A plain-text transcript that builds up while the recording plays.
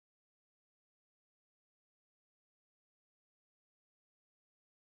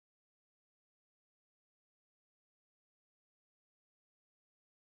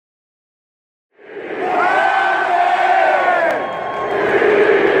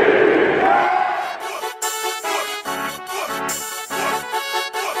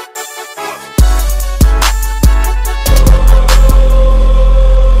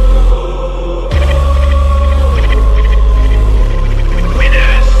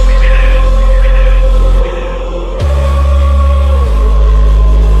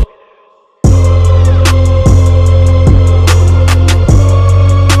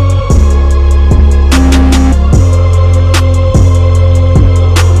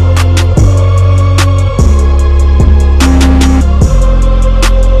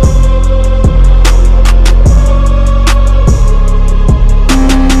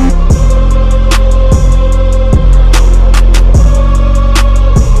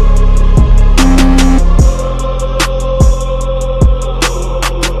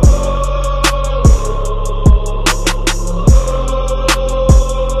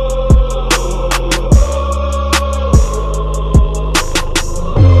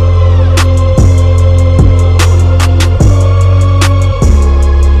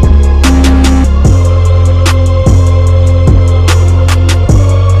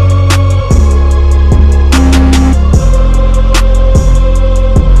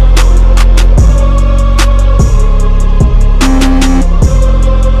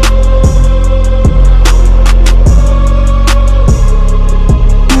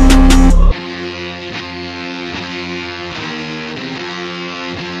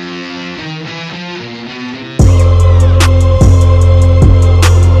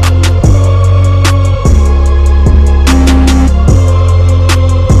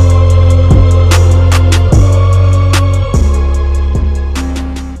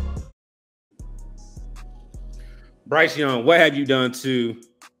Bryce Young, what have you done to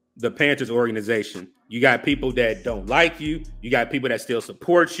the Panthers organization? You got people that don't like you. You got people that still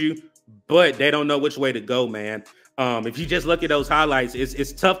support you, but they don't know which way to go, man. If you just look at those highlights,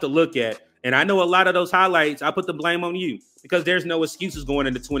 it's tough to look at. And I know a lot of those highlights, I put the blame on you because there's no excuses going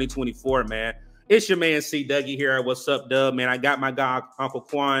into 2024, man. It's your man, C. Dougie here. What's up, Dub? Man, I got my guy, Uncle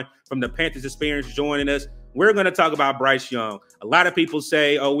Quan from the Panthers Experience joining us. We're going to talk about Bryce Young. A lot of people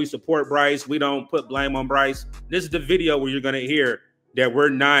say, oh, we support Bryce. We don't put blame on Bryce. This is the video where you're going to hear that we're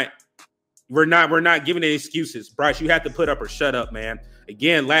not giving any excuses. Bryce, you have to put up or shut up, man.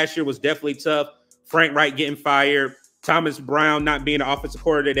 Again, last year was definitely tough. Frank Wright getting fired. Thomas Brown not being the offensive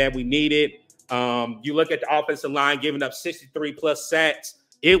coordinator that we needed. You look at the offensive line giving up 63 plus sacks.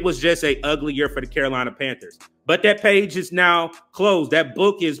 It was just an ugly year for the Carolina Panthers. But that page is now closed. That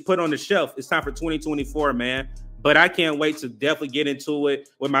book is put on the shelf. It's time for 2024, man. But I can't wait to definitely get into it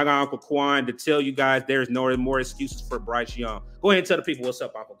with my guy, Uncle Quan, to tell you guys there's no more excuses for Bryce Young. Go ahead and tell the people what's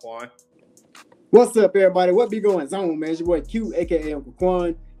up, Uncle Quan. What's up, everybody? What be going on, man? It's your boy Q, a.k.a. Uncle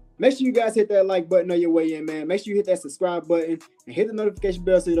Quan. Make sure you guys hit that like button on your way in, man. Make sure you hit that subscribe button and hit the notification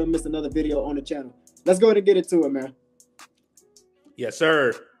bell so you don't miss another video on the channel. Let's go ahead and get into it, man. Yes,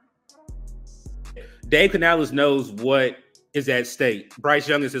 sir. Dave Canales knows what is at stake. Bryce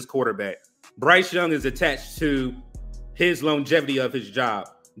Young is his quarterback. Bryce Young is attached to his longevity of his job.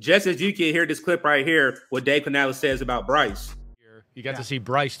 Just as you can hear this clip right here, what Dave Canales says about Bryce. You got to see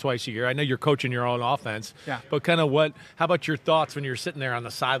Bryce twice a year. I know you're coaching your own offense, but how about your thoughts when you're sitting there on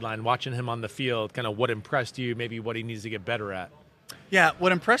the sideline watching him on the field, kind of what impressed you, maybe what he needs to get better at? Yeah,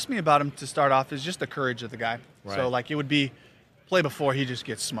 what impressed me about him to start off is just the courage of the guy. Right. So, like, it would be play before he just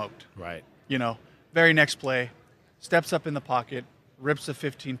gets smoked. Right. You know, very next play, steps up in the pocket, rips a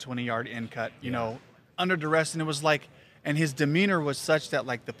 15, 20-yard in cut, you know, under duress. And it was like, and his demeanor was such that,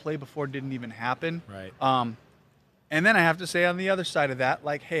 like, the play before didn't even happen. Right. And then I have to say on the other side of that,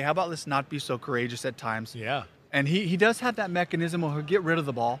 like, hey, how about let's not be so courageous at times? Yeah. And he does have that mechanism where he'll get rid of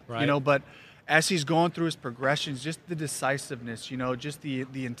the ball, you know, but as he's going through his progressions, just the decisiveness, you know, just the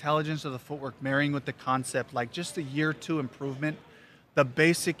intelligence of the footwork, marrying with the concept, like just the year two improvement, the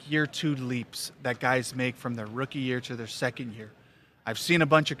basic year two leaps that guys make from their rookie year to their second year. I've seen a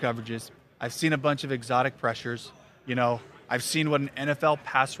bunch of coverages. I've seen a bunch of exotic pressures, you know, I've seen what an NFL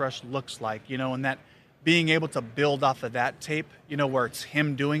pass rush looks like, you know, and that being able to build off of that tape, you know, where it's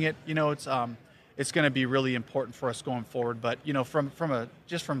him doing it, you know, it's going to be really important for us going forward. But, you know, from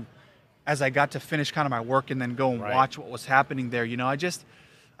as I got to finish kind of my work and then go and watch what was happening there, you know, I just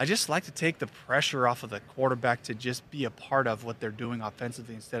like to take the pressure off of the quarterback to just be a part of what they're doing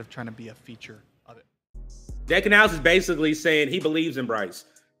offensively instead of trying to be a feature of it. Dave Canales is basically saying he believes in Bryce.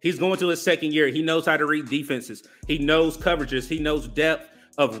 He's going to his second year. He knows how to read defenses. He knows coverages. He knows depth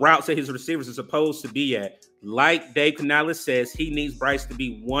of routes that his receivers are supposed to be at. Like Dave Canales says, he needs Bryce to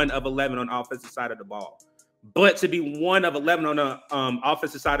be 1 of 11 on the offensive side of the ball. But to be 1 of 11 on the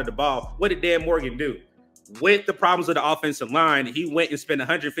offensive side of the ball, what did Dan Morgan do? With the problems of the offensive line, he went and spent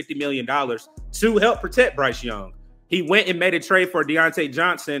 $150 million to help protect Bryce Young. He went and made a trade for Deontay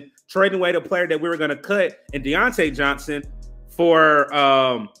Johnson, trading away the player that we were going to cut, and Deontay Johnson for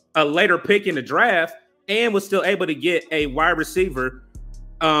a later pick in the draft, and was still able to get a wide receiver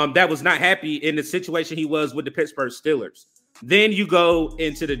that was not happy in the situation he was with the Pittsburgh Steelers. Then you go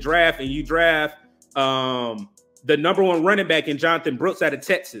into the draft and you draft the #1 running back in Jonathan Brooks out of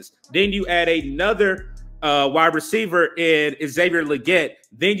Texas. Then you add another wide receiver in Xavier Legette.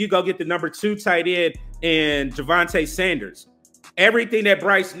 Then you go get the #2 tight end in Javonte Sanders. Everything that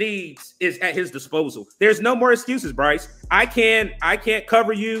Bryce needs is at his disposal. There's no more excuses, Bryce. I can't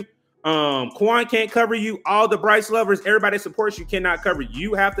cover you. Quan can't cover you. All the Bryce lovers, everybody that supports you cannot cover you.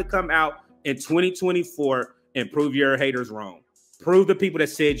 You have to come out in 2024 and prove your haters wrong. Prove the people that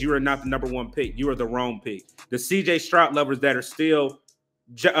said you are not the #1 pick. You are the wrong pick. The CJ Stroud lovers that are still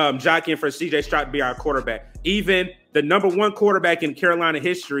jockeying for CJ Stroud to be our quarterback. Even the #1 quarterback in Carolina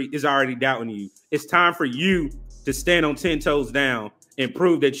history is already doubting you. It's time for you to stand on 10 toes down and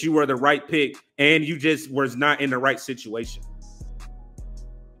prove that you were the right pick and you just was not in the right situation.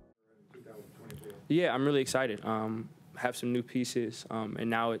 Yeah, I'm really excited. Have some new pieces, and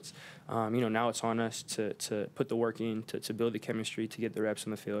now it's, now it's on us to put the work in, to build the chemistry, to get the reps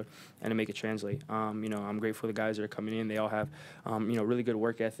on the field, and to make it translate. I'm grateful for the guys that are coming in. They all have, really good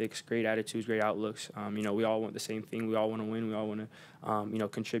work ethics, great attitudes, great outlooks. We all want the same thing. We all want to win. We all want to,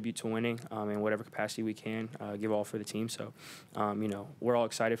 contribute to winning in whatever capacity we can, give all for the team. So, we're all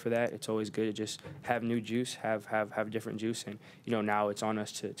excited for that. It's always good to just have new juice, have different juice, and now it's on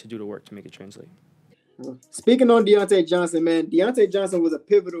us to do the work to make it translate. Speaking on Deontay Johnson, man, Deontay Johnson was a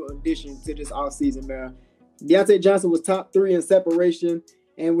pivotal addition to this offseason, man. Deontay Johnson was top 3 in separation,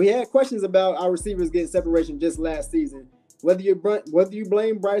 and we had questions about our receivers getting separation just last season. Whether you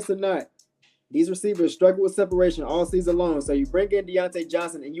blame Bryce or not, these receivers struggle with separation all season long. So you bring in Deontay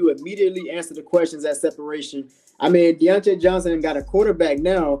Johnson and you immediately answer the questions at separation. I mean, Deontay Johnson got a quarterback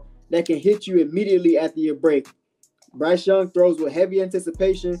now that can hit you immediately after your break. Bryce Young throws with heavy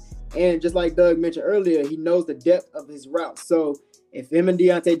anticipation, and just like Doug mentioned earlier, he knows the depth of his routes. So if him and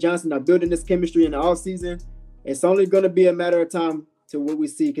Deontay Johnson are building this chemistry in the offseason, it's only going to be a matter of time to what we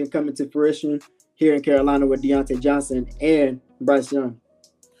see can come into fruition here in Carolina with Deontay Johnson and Bryce Young.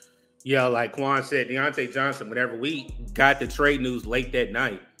 Yeah, like Quan said, Deontay Johnson, whenever we got the trade news late that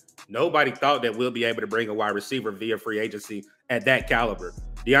night, nobody thought that we'll be able to bring a wide receiver via free agency at that caliber.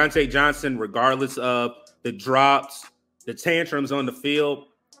 Deontay Johnson, regardless of the drops, the tantrums on the field,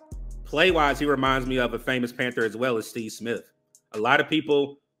 play-wise, he reminds me of a famous Panther as well as Steve Smith. A lot of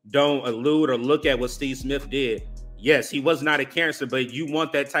people don't allude or look at what Steve Smith did. Yes, he was not a cancer, but you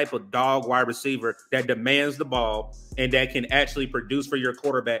want that type of dog wide receiver that demands the ball and that can actually produce for your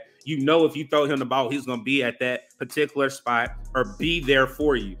quarterback. You know, if you throw him the ball, he's going to be at that particular spot or be there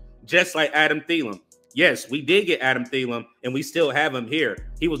for you. Just like Adam Thielen. Yes, we did get Adam Thielen, and we still have him here.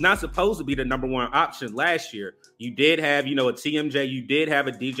 He was not supposed to be the #1 option last year. You did have, a TMJ. You did have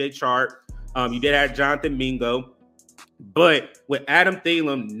a DJ Chark. You did have Jonathan Mingo. But with Adam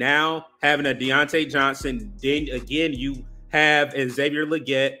Thielen now having a Deontay Johnson, then again you have a Xavier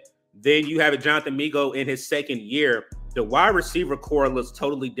Legette, then you have a Jonathan Mingo in his second year. The wide receiver core looks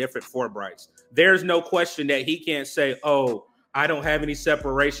totally different for Bryce. There's no question that he can't say, oh, I don't have any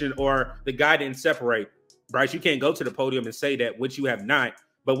separation or the guy didn't separate. Bryce, you can't go to the podium and say that, which you have not.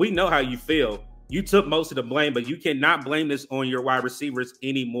 But we know how you feel. You took most of the blame, but you cannot blame this on your wide receivers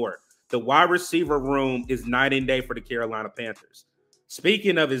anymore. The wide receiver room is night and day for the Carolina Panthers.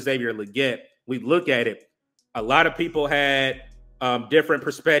 Speaking of Xavier Legette, we look at it. A lot of people had different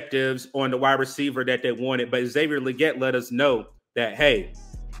perspectives on the wide receiver that they wanted, but Xavier Legette let us know that, hey,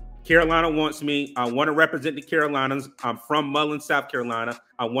 Carolina wants me. I want to represent the Carolinas. I'm from Mullins, South Carolina.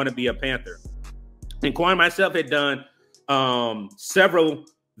 I want to be a Panther. And Quan and myself had done several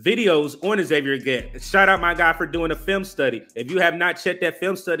videos on Xavier Legette. Shout out my guy for doing a film study. If you have not checked that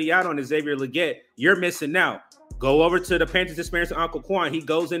film study out on Xavier Legette, you're missing out. Go over to the Panthers Experience with Uncle Quan. He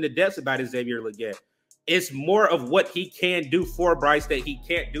goes into depth about Xavier Legette. It's more of what he can do for Bryce that he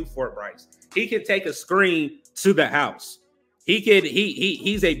can't do for Bryce. He can take a screen to the house.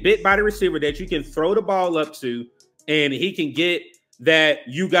 He's a big body receiver that you can throw the ball up to, and he can get that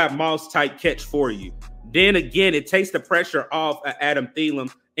you got Moss type catch for you. Then again, it takes the pressure off of Adam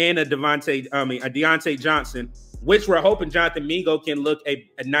Thielen and a Deontay Johnson, which we're hoping Jonathan Mingo can look a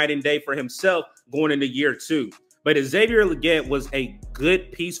night and day for himself going into year 2. But Xavier Legette was a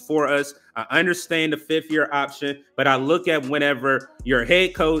good piece for us. I understand the 5th-year option, but I look at whenever your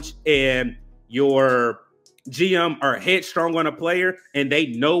head coach and your GM are headstrong on a player and they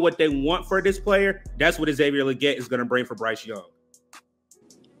know what they want for this player, that's what Xavier Legette is going to bring for Bryce Young.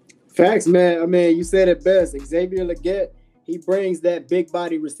 Facts, man. I mean, you said it best. Xavier Legette, he brings that big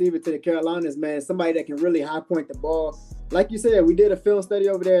body receiver to the Carolinas, man. Somebody that can really high point the ball. Like you said, we did a film study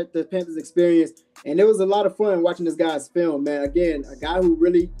over there at the Panthers Experience, and it was a lot of fun watching this guy's film, man. Again, a guy who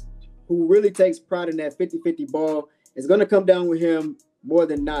really takes pride in that 50-50 ball. It's going to come down with him more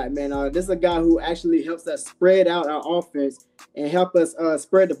than not, man. This is a guy who actually helps us spread out our offense and help us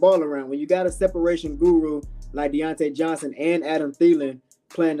spread the ball around. When you got a separation guru like Deontay Johnson and Adam Thielen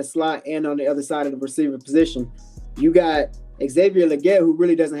playing the slot and on the other side of the receiver position, you got Xavier Legette, who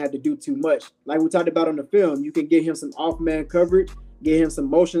really doesn't have to do too much. Like we talked about on the film, you can get him some off-man coverage, get him some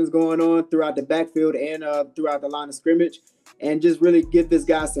motions going on throughout the backfield and throughout the line of scrimmage, and just really give this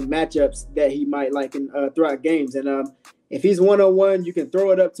guy some matchups that he might like in throughout games. And if he's one-on-one, you can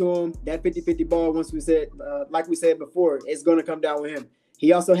throw it up to him. That 50-50 ball, like we said before, it's going to come down with him.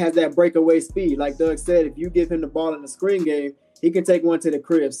 He also has that breakaway speed. Like Doug said, if you give him the ball in the screen game, he can take one to the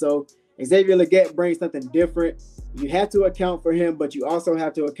crib. So Xavier Legette brings something different. You have to account for him, but you also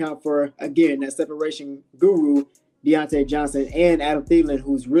have to account for, again, that separation guru, Deontay Johnson, and Adam Thielen,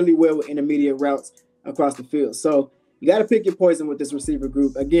 who's really well with intermediate routes across the field. So you got to pick your poison with this receiver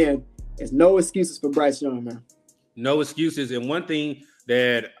group. Again, there's no excuses for Bryce Young, man. No excuses. And one thing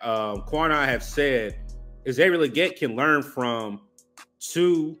that Quan and I have said is Xavier Legette can learn from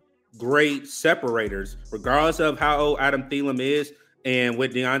 2 great separators, regardless of how old Adam Thielen is. And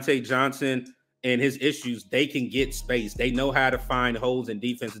with Deontay Johnson and his issues, they can get space. They know how to find holes in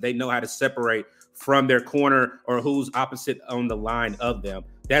defense. They know how to separate from their corner or who's opposite on the line of them.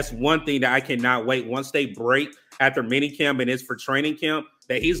 That's one thing that I cannot wait. Once they break after minicamp and it's for training camp,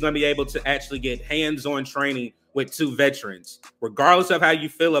 that he's going to be able to actually get hands-on training with 2 veterans. Regardless of how you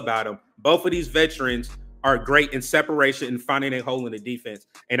feel about them, both of these veterans are great in separation and finding a hole in the defense.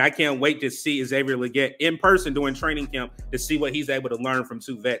 And I can't wait to see Xavier Legette in person during training camp to see what he's able to learn from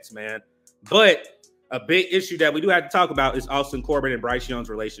 2 vets, man. But a big issue that we do have to talk about is Austin Corbett and Bryce Young's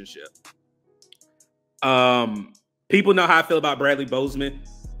relationship. People know how I feel about Bradley Bozeman.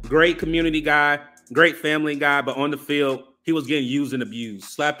 Great community guy, great family guy, but on the field, he was getting used and abused,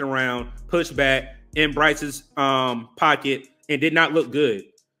 slapped around, pushed back in Bryce's pocket, and did not look good.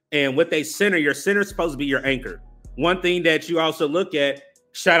 And with a center, your center is supposed to be your anchor. One thing that you also look at,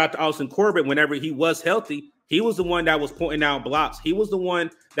 shout out to Austin Corbett, whenever he was healthy, he was the one that was pointing out blocks. He was the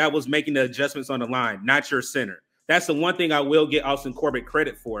one that was making the adjustments on the line, not your center. That's the one thing I will get Austin Corbett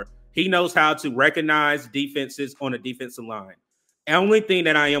credit for. He knows how to recognize defenses on a defensive line. The only thing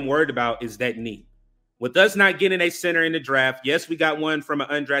that I am worried about is that knee. With us not getting a center in the draft, yes, we got one from an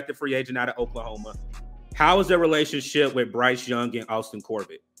undrafted free agent out of Oklahoma. How is the relationship with Bryce Young and Austin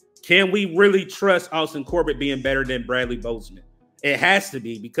Corbett? Can we really trust Austin Corbett being better than Bradley Bozeman? It has to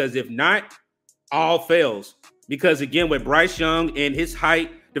be, because if not, all fails. Because again, with Bryce Young and his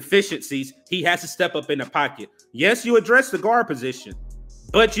height deficiencies, he has to step up in the pocket. Yes, you address the guard position,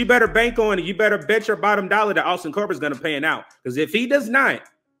 but you better bank on it. You better bet your bottom dollar that Austin Corbett is going to pan out. Because if he does not,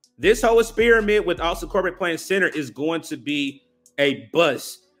 this whole experiment with Austin Corbett playing center is going to be a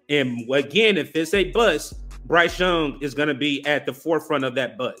bust. And again, if it's a bust, Bryce Young is going to be at the forefront of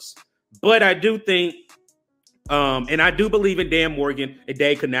that bust. But I do think, and I do believe in Dan Morgan and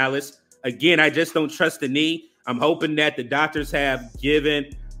Dave Canales. Again, I just don't trust the knee. I'm hoping that the doctors have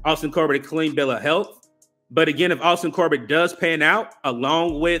given Austin Corbett a clean bill of health. But again, if Austin Corbett does pan out,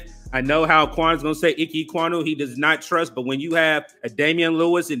 along with, I know how Quan's going to say Ike Kwanu, he does not trust. But when you have a Damian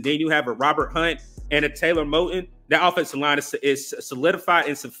Lewis and then you have a Robert Hunt and a Taylor Moton, that offensive line is solidified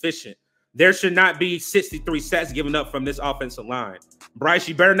and sufficient. There should not be 63 sacks given up from this offensive line. Bryce,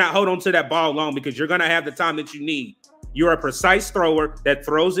 you better not hold on to that ball long, because you're going to have the time that you need. You're a precise thrower that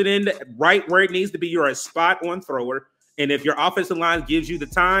throws it in right where it needs to be. You're a spot-on thrower. And if your offensive line gives you the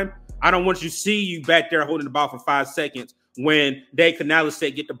time, I don't want you to see you back there holding the ball for 5 seconds when Dave Canales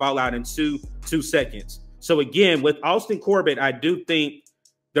said get the ball out in two seconds. So again, with Austin Corbett, I do think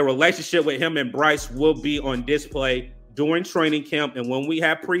the relationship with him and Bryce will be on display during training camp and when we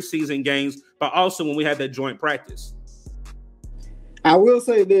have preseason games, but also when we have that joint practice. I will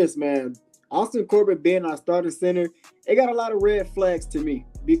say this, man. Austin Corbett being our starting center, it got a lot of red flags to me,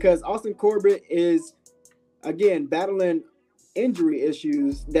 because Austin Corbett is, again, battling injury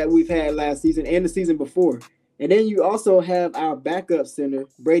issues that we've had last season and the season before. And then you also have our backup center,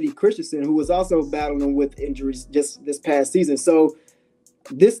 Brady Christensen, who was also battling with injuries just this past season. So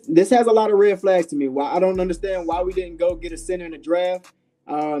this has a lot of red flags to me. Why I don't understand why we didn't go get a center in the draft.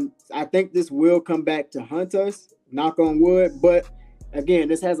 I think this will come back to haunt us, knock on wood. But again,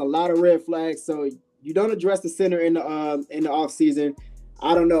 this has a lot of red flags. So you don't address the center in the offseason.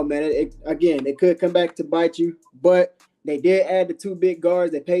 I don't know, man. It could come back to bite you. But they did add the 2 big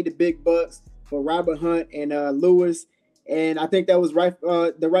guards. They paid the big bucks for Robert Hunt and Lewis. And I think that was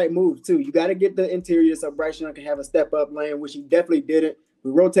the right move, too. You got to get the interior so Bryce Young can have a step-up lane, which he definitely didn't. We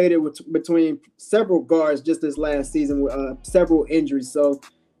rotated between several guards just this last season with several injuries. So,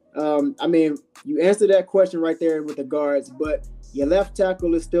 I mean, you answered that question right there with the guards, but your left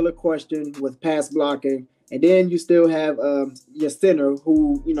tackle is still a question with pass blocking. And then you still have your center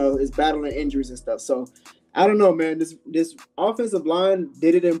who, is battling injuries and stuff. So, I don't know, man. This offensive line,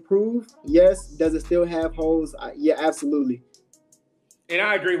 did it improve? Yes. Does it still have holes? Yeah, absolutely. And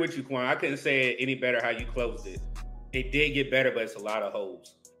I agree with you, Quan. I couldn't say it any better how you closed it. It did get better, but it's a lot of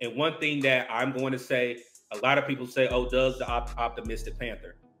holes. And one thing that I'm going to say, a lot of people say, oh, Doug's the optimistic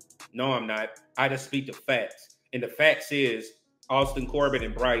Panther. No, I'm not. I just speak the facts. And the facts is Austin Corbett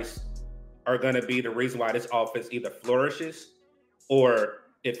and Bryce are going to be the reason why this offense either flourishes or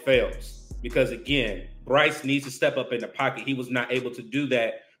it fails. Because, again, Bryce needs to step up in the pocket. He was not able to do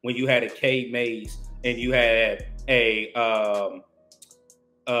that when you had a Cade Mays and you had a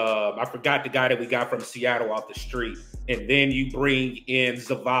I forgot the guy that we got from Seattle off the street. And then you bring in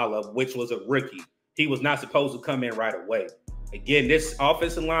Zavala, which was a rookie. He was not supposed to come in right away. Again, this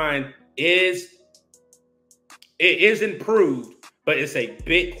offensive line is improved, but it's a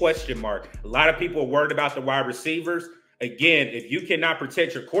big question mark. A lot of people are worried about the wide receivers. Again, if you cannot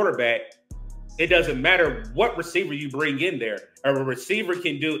protect your quarterback, it doesn't matter what receiver you bring in there. A receiver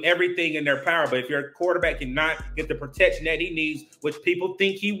can do everything in their power, but if your quarterback cannot get the protection that he needs, which people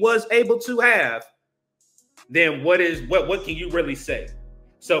think he was able to have, then what can you really say?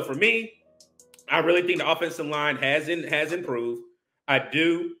 So for me, I really think the offensive line has improved. I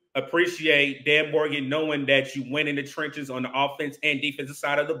do appreciate Dan Morgan knowing that you went in the trenches on the offense and defensive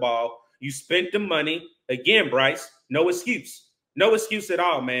side of the ball. You spent the money. Again, Bryce, no excuse. No excuse at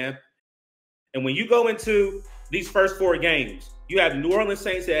all, man. And when you go into these first 4 games, you have New Orleans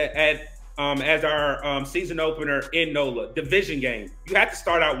Saints as our season opener in NOLA, division game. You have to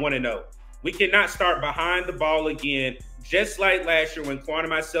start out 1-0. We cannot start behind the ball again, just like last year when Quan and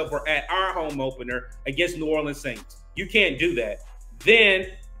myself were at our home opener against New Orleans Saints. You can't do that. Then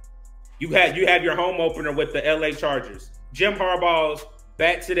you have your home opener with the LA Chargers. Jim Harbaugh's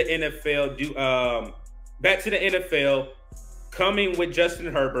back to the NFL, coming with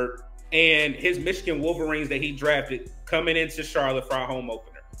Justin Herbert and his Michigan Wolverines that he drafted coming into Charlotte for our home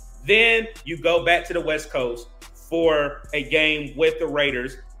opener. Then you go back to the West Coast for a game with the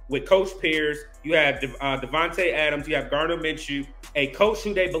Raiders with Coach Pierce. You have Devontae Adams. You have Gardner Minshew, a coach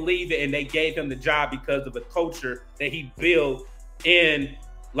who they believe in, and they gave him the job because of the culture that he built in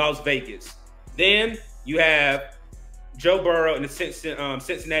Las Vegas. Then you have Joe Burrow and the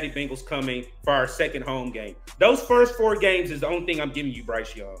Cincinnati Bengals coming for our second home game. Those first 4 games is the only thing I'm giving you,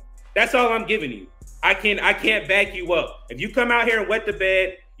 Bryce Young. That's all I'm giving you. I can't back you up. If you come out here and wet the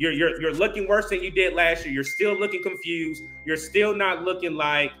bed, you're looking worse than you did last year. You're still looking confused. You're still not looking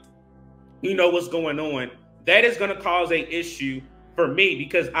like you know what's going on. That is going to cause an issue for me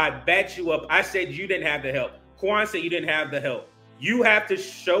because I backed you up. I said you didn't have the help. Quan said you didn't have the help. You have to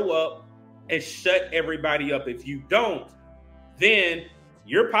show up and shut everybody up. If you don't, then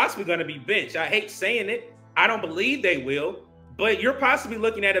you're possibly going to be benched. I hate saying it. I don't believe they will, but you're possibly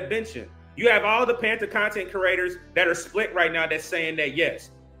looking at a benching. You have all the Panther content creators that are split right now that's saying that, yes,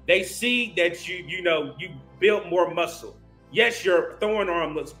 they see that you built more muscle. Yes, your throwing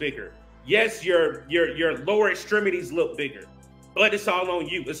arm looks bigger. Yes, your lower extremities look bigger, but it's all on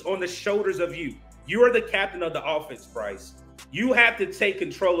you. It's on the shoulders of you. You are the captain of the offense, Bryce. You have to take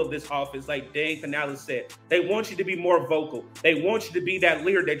control of this offense, like Dan Canales said. They want you to be more vocal. They want you to be that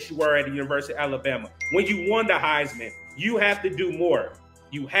leader that you were at the University of Alabama. When you won the Heisman, you have to do more.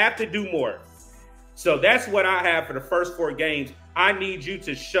 You have to do more. So that's what I have for the first 4 games. I need you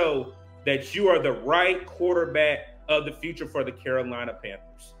to show that you are the right quarterback of the future for the Carolina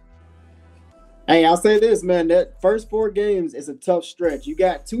Panthers. Hey, I'll say this, man. That first 4 games is a tough stretch. You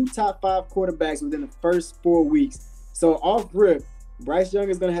got 2 top 5 quarterbacks within the first 4 weeks. So off rip, Bryce Young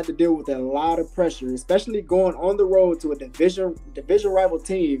is going to have to deal with a lot of pressure, especially going on the road to a division rival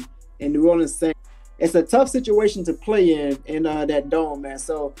team in New Orleans Saints. It's a tough situation to play in that dome, man.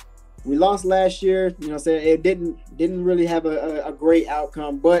 So we lost last year. It didn't really have a great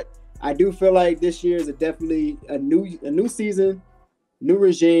outcome, but I do feel like this year is definitely a new season, new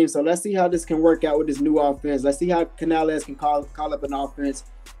regime. So let's see how this can work out with this new offense. Let's see how Canales can call up an offense,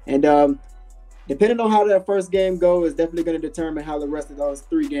 and depending on how that first game goes, is definitely going to determine how the rest of those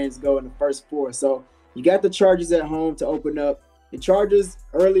 3 games go in the first 4. So you got the Chargers at home to open up. The Chargers,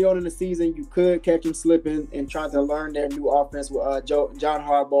 early on in the season, you could catch them slipping and trying to learn their new offense with John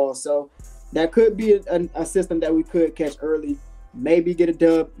Harbaugh. So that could be a system that we could catch early. Maybe get a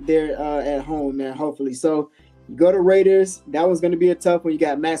dub there at home, man, hopefully. So you go to Raiders. That was going to be a tough one. You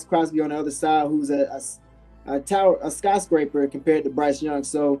got Max Crosby on the other side, who's a skyscraper compared to Bryce Young.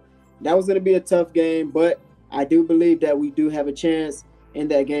 So that was going to be a tough game, but I do believe that we do have a chance in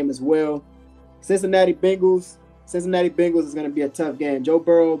that game as well. Cincinnati Bengals is going to be a tough game. Joe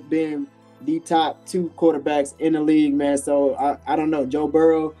Burrow being the top 2 quarterbacks in the league, man. So I don't know. Joe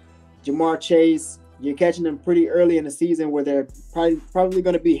Burrow, Jamar Chase, you're catching them pretty early in the season where they're probably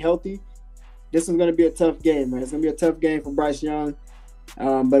going to be healthy. This one's going to be a tough game, man. It's going to be a tough game for Bryce Young.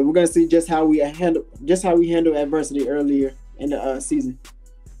 But we're going to see just how we handle adversity earlier in the season.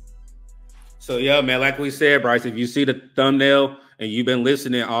 So, yeah, man, like we said, Bryce, if you see the thumbnail and you've been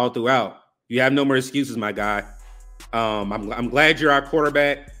listening all throughout, you have no more excuses, my guy. I'm glad you're our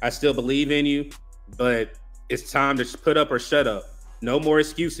quarterback. I still believe in you, but it's time to put up or shut up. No more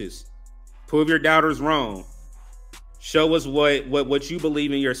excuses. Prove your doubters wrong. Show us what you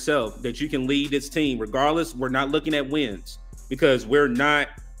believe in yourself, that you can lead this team. Regardless, we're not looking at wins because we're not,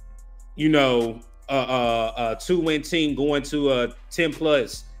 a 2-win team going to a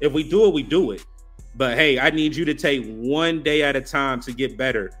 10+. If we do it, we do it. But, hey, I need you to take one day at a time to get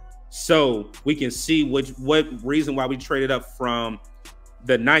better so we can see what reason why we traded up from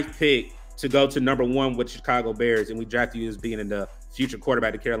the 9th pick to go to number 1 with Chicago Bears, and we drafted you as being the future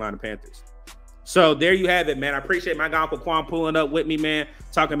quarterback of the Carolina Panthers. So there you have it, man. I appreciate my guy Uncle Quan pulling up with me, man,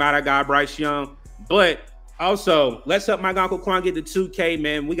 talking about our guy Bryce Young. But also, let's help my guy Uncle Quan get the 2K,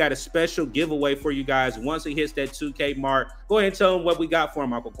 man. We got a special giveaway for you guys once he hits that 2K mark. Go ahead and tell him what we got for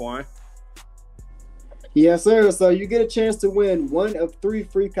him, Uncle Quan. Yes, sir. So you get a chance to win one of 3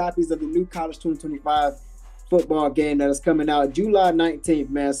 free copies of the new College 2025 football game that is coming out July 19th,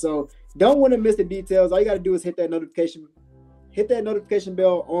 man. So don't want to miss the details. All you got to do is hit that notification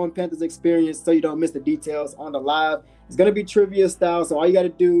bell on Panthers Experience so you don't miss the details on the live. It's going to be trivia style. So all you got to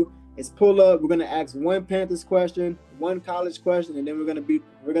do is pull up. We're going to ask one Panthers question, one college question, and then we're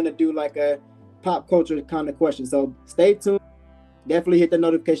going to do like a pop culture kind of question. So stay tuned. Definitely hit the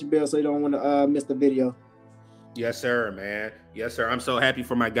notification bell so you don't want to miss the video. Yes, sir, man. Yes, sir. I'm so happy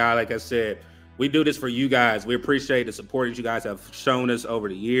for my guy. Like I said, we do this for you guys. We appreciate the support that you guys have shown us over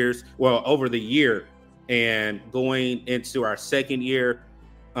the years. Well, over the year and going into our second year,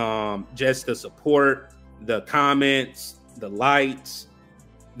 just the support, the comments, the likes,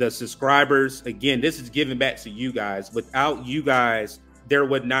 the subscribers. Again, this is giving back to you guys. Without you guys, there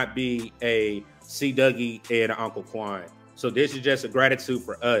would not be a C. Dougie and Uncle Quan. So this is just a gratitude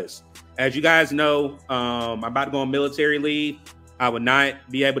for us. As you guys know, I'm about to go on military leave. I will not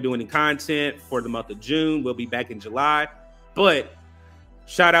be able to do any content for the month of June. We'll be back in July. But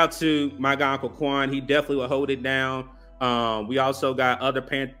shout out to my guy, Uncle Quan. He definitely will hold it down. We also got other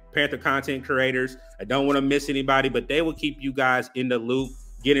Panther content creators. I don't want to miss anybody, but they will keep you guys in the loop,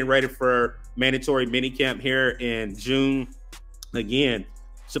 getting ready for mandatory minicamp here in June. Again,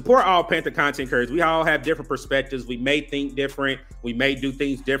 support all Panther content creators. We all have different perspectives. We may think different. We may do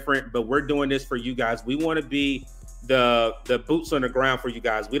things different, but we're doing this for you guys. We want to be the boots on the ground for you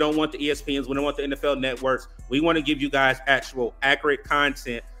guys. We don't want the ESPNs. We don't want the NFL networks. We want to give you guys actual accurate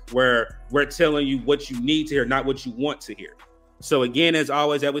content where we're telling you what you need to hear, not what you want to hear. So again, as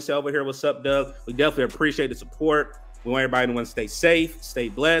always, as we say over here, what's up, Doug? We definitely appreciate the support. We want everybody to stay safe, stay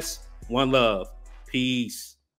blessed. One love. Peace.